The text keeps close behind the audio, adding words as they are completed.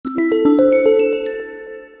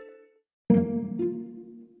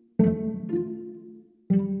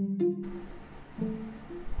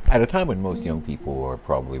At a time when most young people are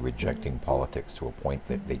probably rejecting politics to a point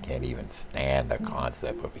that they can't even stand the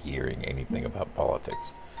concept of hearing anything about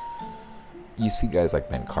politics, you see guys like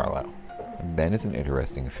Ben Carlisle. Ben is an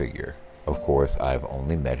interesting figure. Of course, I've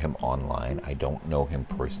only met him online. I don't know him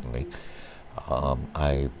personally.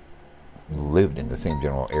 I lived in the same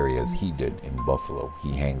general area as he did in Buffalo.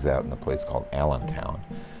 He hangs out in a place called Allentown.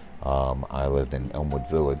 I lived in Elmwood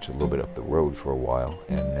Village, a little bit up the road for a while,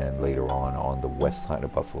 and then later on the west side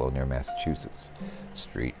of Buffalo near Massachusetts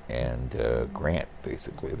Street and Grant,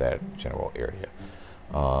 basically, that general area,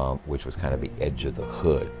 which was kind of the edge of the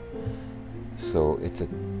hood. So it's a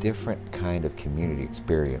different kind of community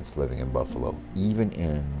experience living in Buffalo, even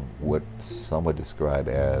in what some would describe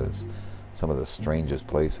as some of the strangest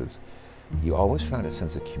places. You always found a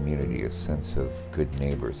sense of community, a sense of good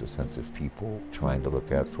neighbors, a sense of people trying to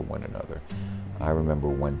look out for one another. I remember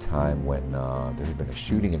one time when there had been a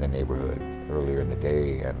shooting in the neighborhood earlier in the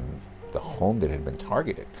day, and the home that had been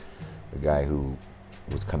targeted, the guy who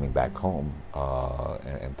was coming back home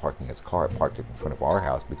and parking his car, parked it in front of our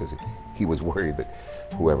house because he was worried that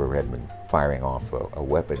whoever had been firing off a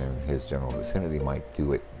weapon in his general vicinity might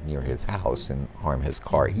do it near his house and harm his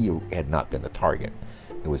car. He had not been the target.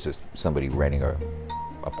 It was just somebody renting an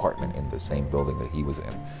apartment in the same building that he was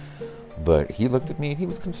in. But he looked at me and he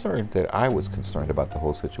was concerned that I was concerned about the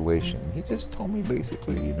whole situation. He just told me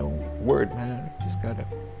basically, word, man, you just gotta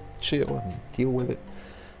chill and deal with it.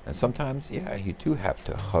 And sometimes, yeah, you do have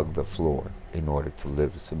to hug the floor in order to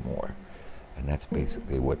live some more. And that's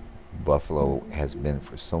basically what Buffalo has been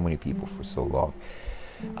for so many people for so long.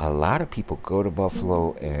 A lot of people go to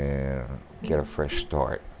Buffalo and get a fresh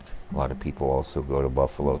start. A lot of people also go to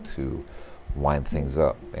Buffalo to wind things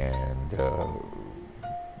up and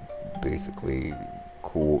basically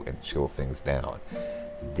cool and chill things down.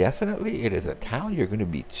 Definitely, it is a town you're going to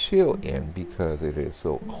be chill in because it is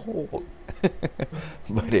so cold.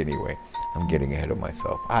 But anyway, I'm getting ahead of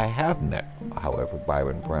myself. I have met, however,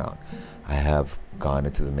 Byron Brown. I have gone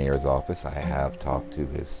into the mayor's office. I have talked to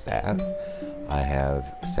his staff. I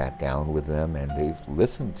have sat down with them, and they've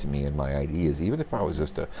listened to me and my ideas, even if I was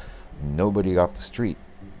just a nobody off the street.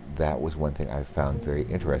 That was one thing I found very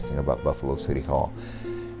interesting about Buffalo City Hall.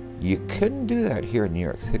 You couldn't do that here in New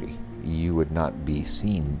York City. You would not be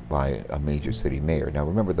seen by a major city mayor. Now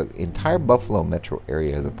remember, the entire Buffalo metro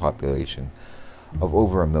area has a population of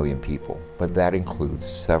over 1 million people, but that includes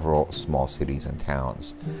several small cities and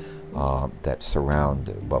towns that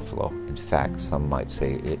surround Buffalo. In fact, some might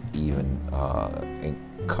say it even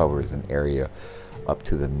covers an area up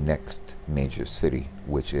to the next major city,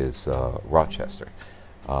 which is Rochester.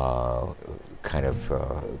 They're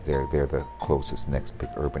the closest next big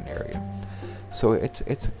urban area. So it's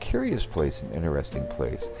a curious place, an interesting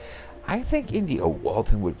place. I think India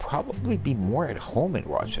Walton would probably be more at home in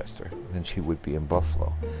Rochester than she would be in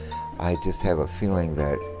Buffalo. I just have a feeling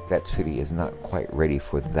that that city is not quite ready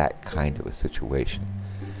for that kind of a situation,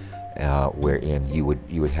 wherein you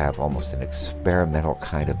would have almost an experimental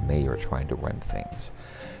kind of mayor trying to run things.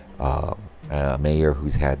 A mayor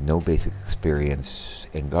who's had no basic experience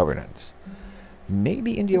in governance.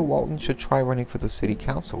 Maybe India Walton should try running for the city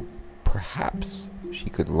council. Perhaps she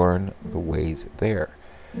could learn the ways there.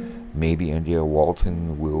 Maybe India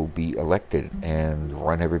Walton will be elected and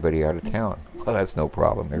run everybody out of town. Well, that's no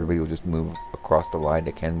problem. Everybody will just move across the line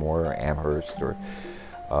to Kenmore or Amherst or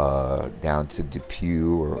down to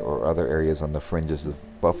Depew or other areas on the fringes of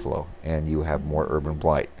Buffalo, and you have more urban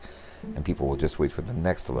blight. And people will just wait for the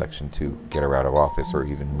next election to get her out of office or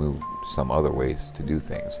even move some other ways to do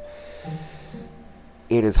things.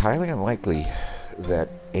 It is highly unlikely that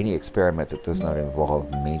any experiment that does not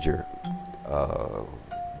involve major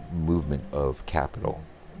movement of capital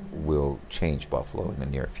will change Buffalo in the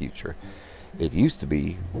near future. It used to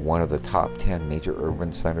be one of the top 10 major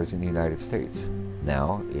urban centers in the United States.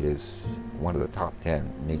 Now it is one of the top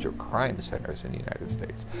 10 major crime centers in the United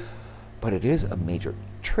States. But it is a major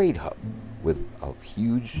trade hub with a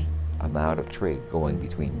huge amount of trade going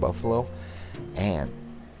between Buffalo and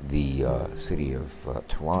the city of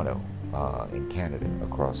Toronto in Canada,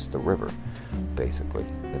 across the river, basically,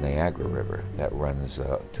 the Niagara River that runs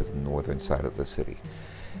to the northern side of the city.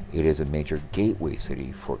 It is a major gateway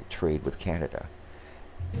city for trade with Canada.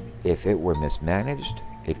 If it were mismanaged,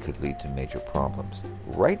 it could lead to major problems.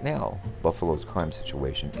 Right now, Buffalo's crime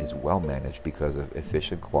situation is well managed because of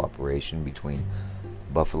efficient cooperation between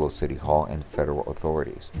Buffalo City Hall and federal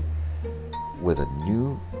authorities. With a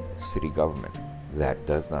new city government that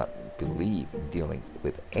does not believe in dealing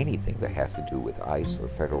with anything that has to do with ICE or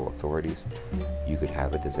federal authorities, you could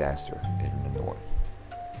have a disaster in the north.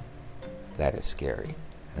 That is scary.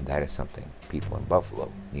 And that is something people in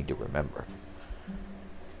Buffalo need to remember.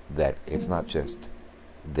 That it's not just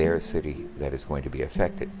their city that is going to be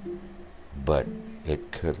affected, but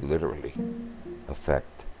it could literally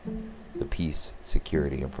affect the peace,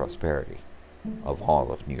 security, and prosperity of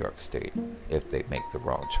all of New York State if they make the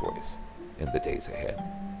wrong choice in the days ahead.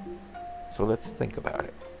 So let's think about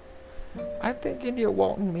it. I think India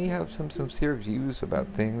Walton may have some sincere views about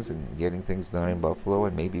things and getting things done in Buffalo,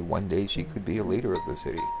 and maybe one day she could be a leader of the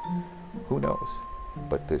city. Who knows?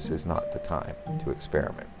 But this is not the time to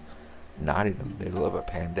experiment. Not in the middle of a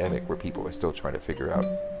pandemic where people are still trying to figure out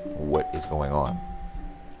what is going on,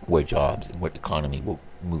 what jobs and what economy will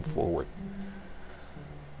move forward.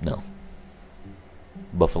 No.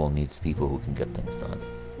 Buffalo needs people who can get things done.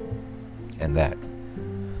 And that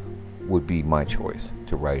would be my choice,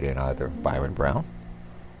 to write in either Byron Brown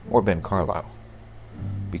or Ben Carlisle,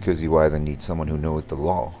 because you either need someone who knows the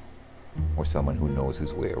law or someone who knows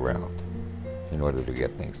his way around in order to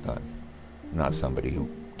get things done, not somebody who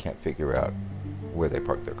can't figure out where they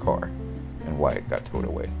parked their car and why it got towed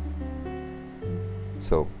away.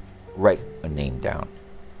 So write a name down.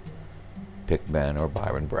 Pick Ben or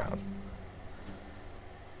Byron Brown.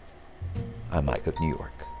 I'm Mike of New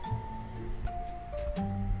York.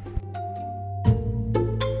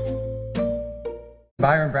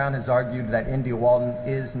 Byron Brown has argued that India Walton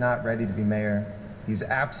is not ready to be mayor. He's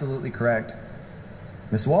absolutely correct.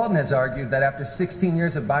 Ms. Walton has argued that after 16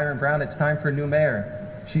 years of Byron Brown, it's time for a new mayor.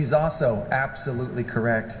 She's also absolutely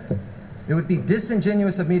correct. It would be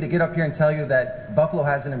disingenuous of me to get up here and tell you that Buffalo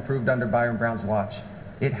hasn't improved under Byron Brown's watch.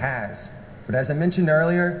 It has. But as I mentioned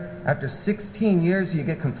earlier, after 16 years, you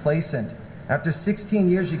get complacent. After 16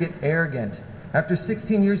 years, you get arrogant. After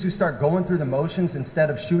 16 years, you start going through the motions instead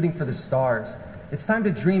of shooting for the stars. It's time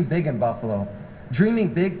to dream big in Buffalo.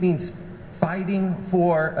 Dreaming big means fighting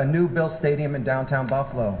for a new Bill Stadium in downtown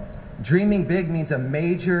Buffalo. Dreaming big means a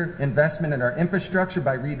major investment in our infrastructure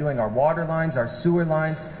by redoing our water lines, our sewer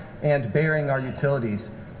lines, and burying our utilities.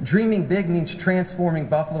 Dreaming big means transforming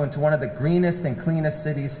Buffalo into one of the greenest and cleanest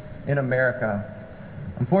cities in America.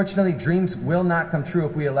 Unfortunately, dreams will not come true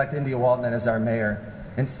if we elect India Walton as our mayor.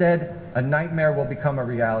 Instead, a nightmare will become a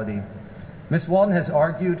reality. Ms. Walton has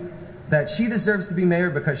argued that she deserves to be mayor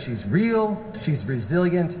because she's real, she's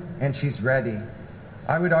resilient, and she's ready.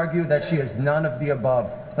 I would argue that she is none of the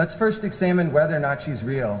above. Let's first examine whether or not she's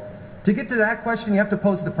real. To get to that question, you have to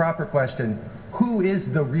pose the proper question. Who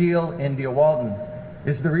is the real India Walton?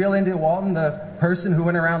 Is the real India Walton the person who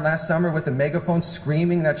went around last summer with a megaphone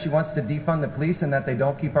screaming that she wants to defund the police and that they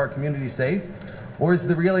don't keep our community safe? Or is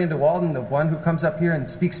the real India Walton the one who comes up here and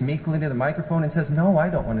speaks meekly into the microphone and says, no, I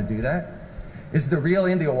don't want to do that? Is the real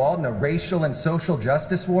India Walton a racial and social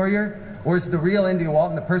justice warrior? Or is the real India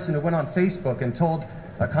Walton the person who went on Facebook and told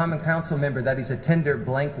a common council member that he's a tender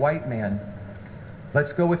blank white man?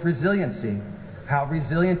 Let's go with resiliency. How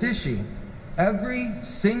resilient is she? Every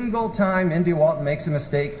single time India Walton makes a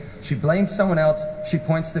mistake, she blames someone else, she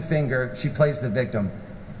points the finger, she plays the victim.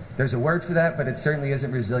 There's a word for that, but it certainly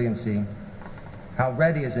isn't resiliency. How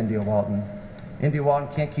ready is India Walton? India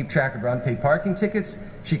Walton can't keep track of her unpaid parking tickets,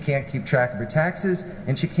 she can't keep track of her taxes,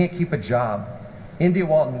 and she can't keep a job. India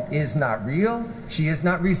Walton is not real, she is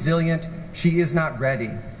not resilient, she is not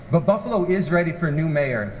ready. But Buffalo is ready for a new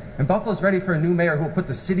mayor, and Buffalo's ready for a new mayor who will put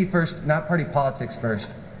the city first, not party politics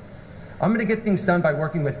first. I'm going to get things done by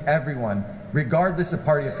working with everyone, regardless of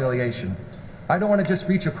party affiliation. I don't want to just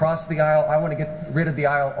reach across the aisle, I want to get rid of the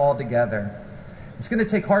aisle altogether. It's going to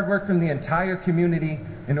take hard work from the entire community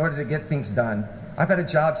in order to get things done. I've had a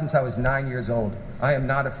job since I was 9 years old. I am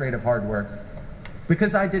not afraid of hard work.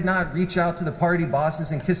 Because I did not reach out to the party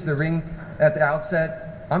bosses and kiss the ring at the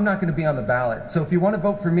outset, I'm not going to be on the ballot. So if you want to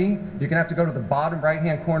vote for me, you're going to have to go to the bottom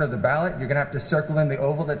right-hand corner of the ballot. You're going to have to circle in the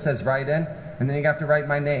oval that says write in, and then you have to write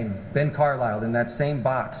my name, Ben Carlisle, in that same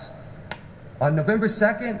box. On November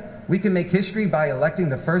 2nd, we can make history by electing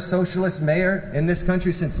the first socialist mayor in this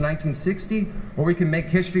country since 1960, or we can make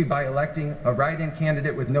history by electing a write-in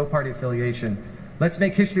candidate with no party affiliation. Let's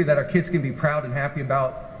make history that our kids can be proud and happy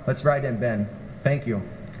about. Let's write in Ben. Thank you.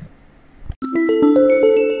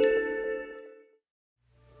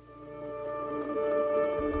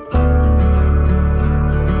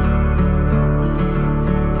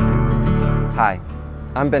 Hi,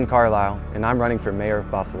 I'm Ben Carlisle, and I'm running for mayor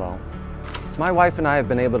of Buffalo. My wife and I have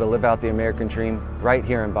been able to live out the American dream right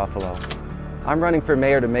here in Buffalo. I'm running for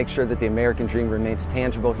mayor to make sure that the American dream remains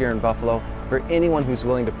tangible here in Buffalo for anyone who's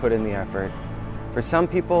willing to put in the effort. For some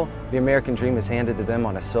people, the American dream is handed to them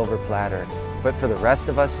on a silver platter, but for the rest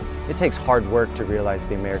of us, it takes hard work to realize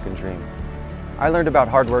the American dream. I learned about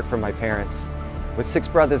hard work from my parents. With 6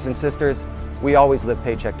 brothers and sisters, We always lived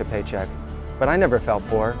paycheck to paycheck, but I never felt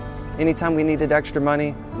poor. Anytime we needed extra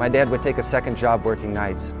money, my dad would take a second job working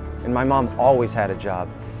nights, and my mom always had a job.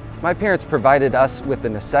 My parents provided us with the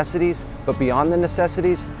necessities, but beyond the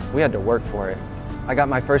necessities, we had to work for it. I got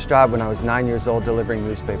my first job when I was 9 years old delivering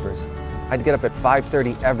newspapers. I'd get up at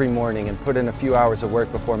 5:30 every morning and put in a few hours of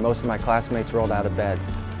work before most of my classmates rolled out of bed.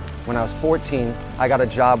 When I was 14, I got a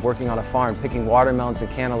job working on a farm picking watermelons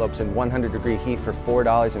and cantaloupes in 100-degree heat for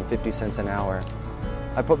 $4.50 an hour.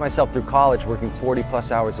 I put myself through college working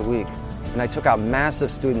 40+ hours a week, and I took out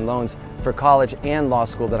massive student loans for college and law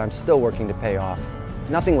school that I'm still working to pay off.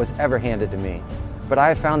 Nothing was ever handed to me, but I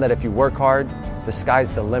have found that if you work hard, the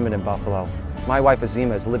sky's the limit in Buffalo. My wife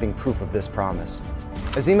Azima is living proof of this promise.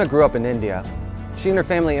 Azima grew up in India. She and her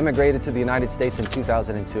family immigrated to the United States in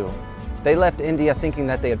 2002. They left India thinking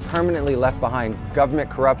that they had permanently left behind government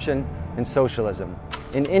corruption and socialism.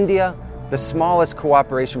 In India, the smallest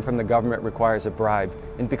cooperation from the government requires a bribe,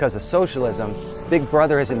 and because of socialism, Big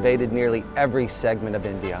Brother has invaded nearly every segment of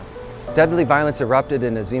India. Deadly violence erupted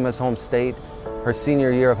in Azima's home state, her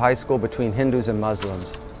senior year of high school, between Hindus and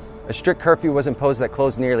Muslims. A strict curfew was imposed that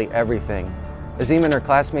closed nearly everything. Azima and her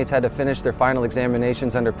classmates had to finish their final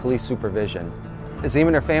examinations under police supervision. Azima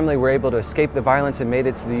and her family were able to escape the violence and made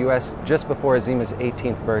it to the U.S. just before Azima's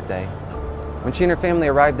 18th birthday. When she and her family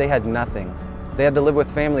arrived, they had nothing. They had to live with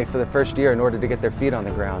family for the first year in order to get their feet on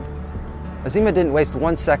the ground. Azima didn't waste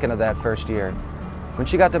 1 second of that first year. When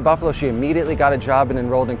she got to Buffalo, she immediately got a job and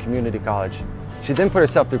enrolled in community college. She then put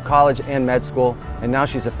herself through college and med school, and now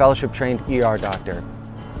she's a fellowship-trained ER doctor.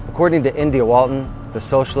 According to India Walton, the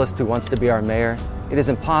socialist who wants to be our mayor, it is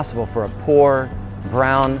impossible for a poor,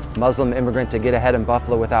 brown, Muslim immigrant to get ahead in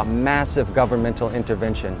Buffalo without massive governmental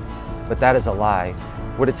intervention. But that is a lie.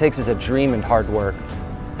 What it takes is a dream and hard work.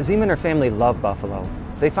 Azima and her family love Buffalo.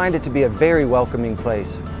 They find it to be a very welcoming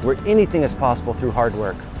place, where anything is possible through hard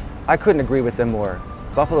work. I couldn't agree with them more.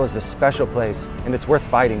 Buffalo is a special place, and it's worth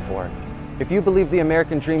fighting for. If you believe the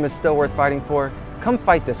American dream is still worth fighting for, come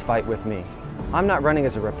fight this fight with me. I'm not running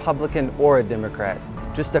as a Republican or a Democrat,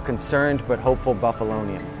 just a concerned but hopeful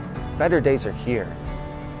Buffalonian. Better days are here.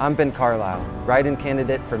 I'm Ben Carlisle, write-in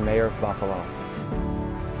candidate for mayor of Buffalo.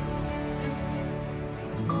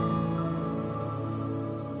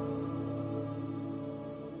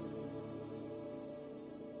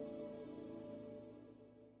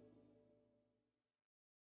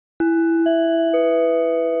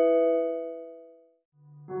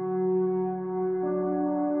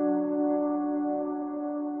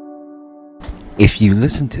 If you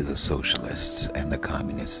listen to the socialists and the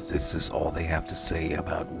communists, this is all they have to say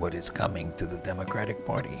about what is coming to the Democratic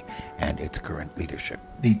Party and its current leadership.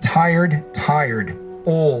 The tired,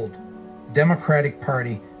 old Democratic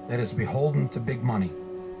Party that is beholden to big money.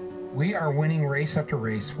 We are winning race after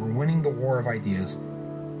race. We're winning the war of ideas.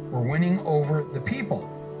 We're winning over the people.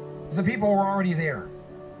 The people were already there.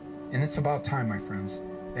 And it's about time, my friends,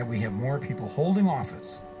 that we have more people holding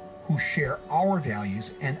office who share our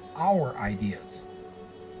values and our ideas.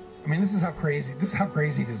 I mean, this is how crazy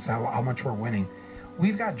it is, how much we're winning.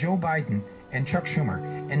 We've got Joe Biden and Chuck Schumer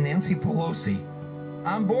and Nancy Pelosi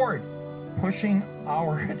on board, pushing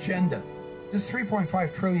our agenda. This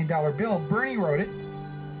 $3.5 trillion bill, Bernie wrote it,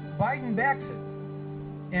 Biden backs it,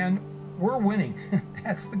 and we're winning.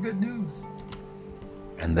 That's the good news.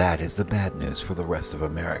 And that is the bad news for the rest of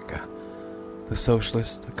America. The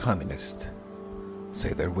socialists, the communists,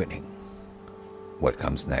 say they're winning. What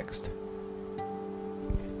comes next?